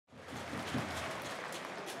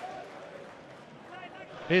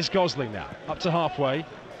Here's Gosling now, up to halfway.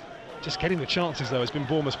 Just getting the chances, though, has been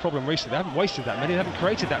Bournemouth's problem recently. They haven't wasted that many, they haven't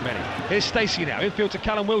created that many. Here's Stacey now, infield to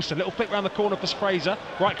Callum Wilson. Little flick round the corner for Fraser.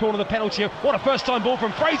 Right corner of the penalty. What a first-time ball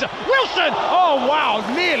from Fraser. Wilson! Oh, wow,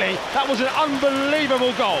 nearly. That was an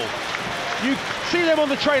unbelievable goal. You see them on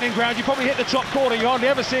the training ground, you probably hit the top corner, you hardly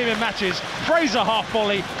ever see him in matches. Fraser half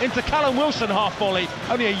volley into Callum Wilson half volley,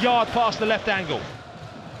 only a yard past the left angle.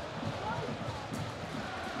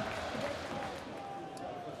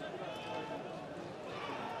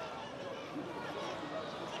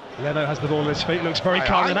 Leno has the ball at his feet, looks very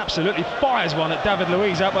calm and absolutely fires one at David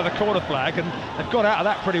Luiz out by the corner flag, and they've got out of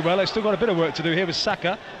that pretty well. They've still got a bit of work to do here with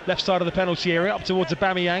Saka, left side of the penalty area, up towards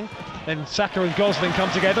Aubameyang. Then Saka and Gosling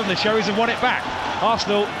come together and the Cherries have won it back.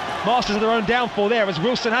 Arsenal masters of their own downfall there as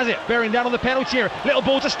Wilson has it, bearing down on the penalty area. Little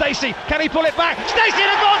ball to Stacey, can he pull it back? Stacey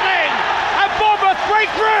to Gosling! And Bournemouth break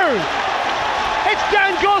through! It's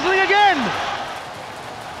Dan Gosling again!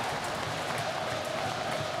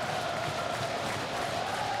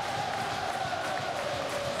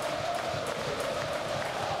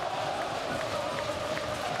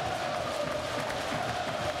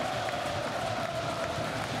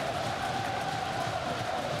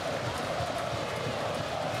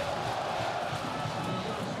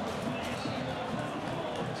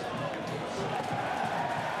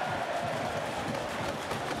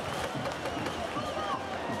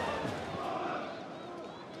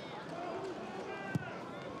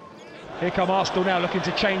 Here come Arsenal now looking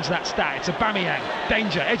to change that stat. It's Aubameyang,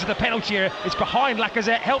 danger, edge of the penalty area. It's behind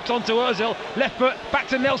Lacazette, helped onto Ozil. Left foot, back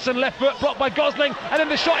to Nelson, left foot, blocked by Gosling. And then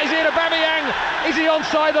the shot is in, Aubameyang. Is he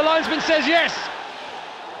onside? The linesman says yes.